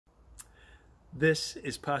This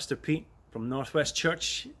is Pastor Pete from Northwest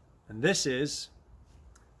Church, and this is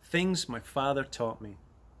Things My Father Taught Me.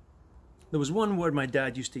 There was one word my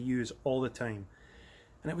dad used to use all the time,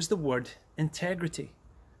 and it was the word integrity.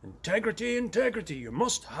 Integrity, integrity, you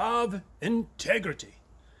must have integrity.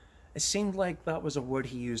 It seemed like that was a word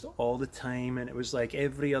he used all the time, and it was like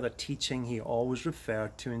every other teaching he always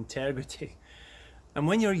referred to integrity. And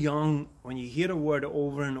when you're young, when you hear a word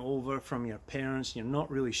over and over from your parents, you're not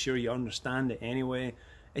really sure you understand it anyway,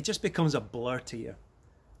 it just becomes a blur to you.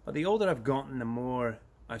 But the older I've gotten, the more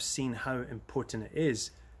I've seen how important it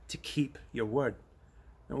is to keep your word.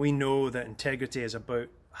 And we know that integrity is about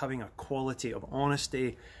having a quality of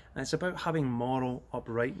honesty, and it's about having moral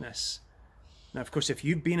uprightness. Now, of course, if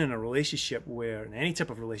you've been in a relationship in any type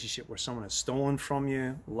of relationship where someone has stolen from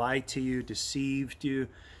you, lied to you, deceived you,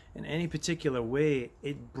 in any particular way,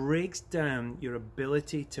 it breaks down your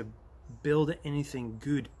ability to build anything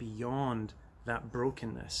good beyond that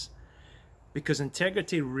brokenness. Because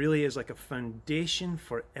integrity really is like a foundation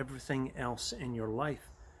for everything else in your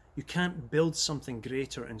life. You can't build something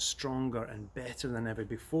greater and stronger and better than ever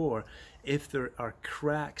before if there are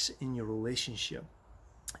cracks in your relationship,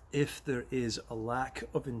 if there is a lack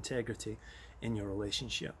of integrity in your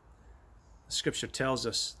relationship. The scripture tells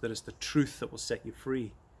us that it's the truth that will set you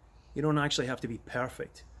free. You don't actually have to be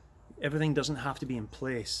perfect. Everything doesn't have to be in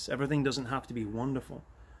place. Everything doesn't have to be wonderful.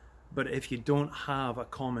 But if you don't have a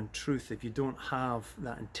common truth, if you don't have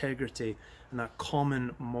that integrity and that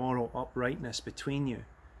common moral uprightness between you,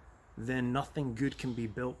 then nothing good can be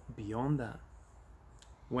built beyond that.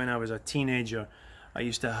 When I was a teenager, I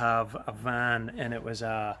used to have a van, and it was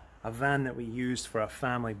a van that we used for a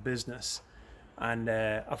family business. And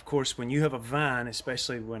of course, when you have a van,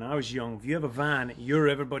 especially when I was young, if you have a van, you're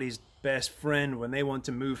everybody's best friend when they want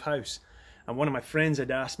to move house. And one of my friends had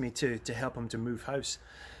asked me to help him to move house.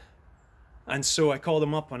 And so I called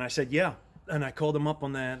him up and I said, yeah. And I called him up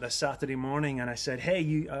on the Saturday morning and I said,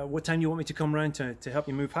 hey, what time do you want me to come around to help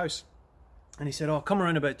you move house? And he said, oh, come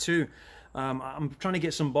around about 2. I'm trying to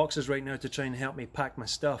get some boxes right now to try and help me pack my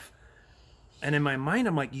stuff. And in my mind,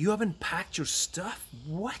 I'm like, you haven't packed your stuff?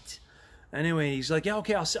 What? Anyway, he's like, yeah,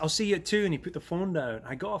 okay, I'll see you at 2. And he put the phone down.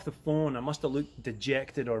 I got off the phone. I must have looked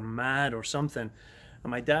dejected or mad or something. And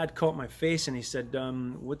my dad caught my face and he said,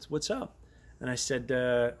 what's up? And I said,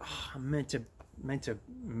 I meant to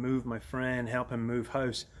move my friend, help him move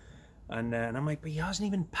house. And I'm like, but he hasn't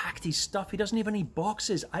even packed his stuff. He doesn't have any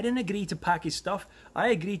boxes. I didn't agree to pack his stuff. I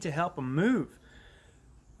agreed to help him move.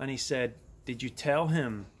 And he said, did you tell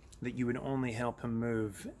him that you would only help him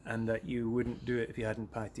move and that you wouldn't do it if he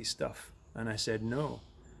hadn't packed his stuff? And I said, no.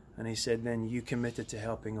 And he said, then you committed to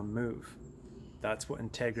helping him move. That's what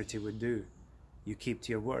integrity would do. You keep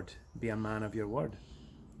to your word. Be a man of your word.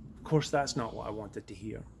 Of course, that's not what I wanted to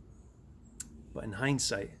hear. But in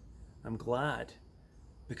hindsight, I'm glad,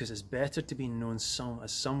 because it's better to be known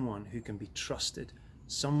as someone who can be trusted,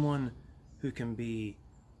 someone who can be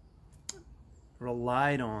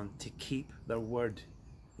relied on to keep their word,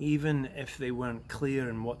 even if they weren't clear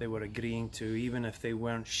in what they were agreeing to, even if they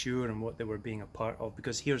weren't sure in what they were being a part of.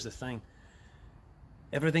 Because here's the thing,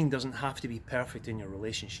 everything doesn't have to be perfect in your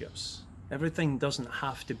relationships. Everything doesn't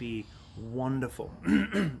have to be wonderful.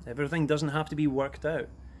 Everything doesn't have to be worked out.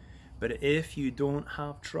 But if you don't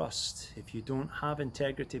have trust, if you don't have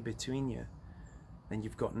integrity between you, then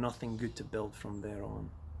you've got nothing good to build from there on.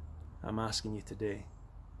 I'm asking you today,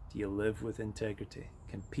 do you live with integrity?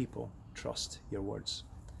 Can people trust your words?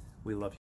 We love you.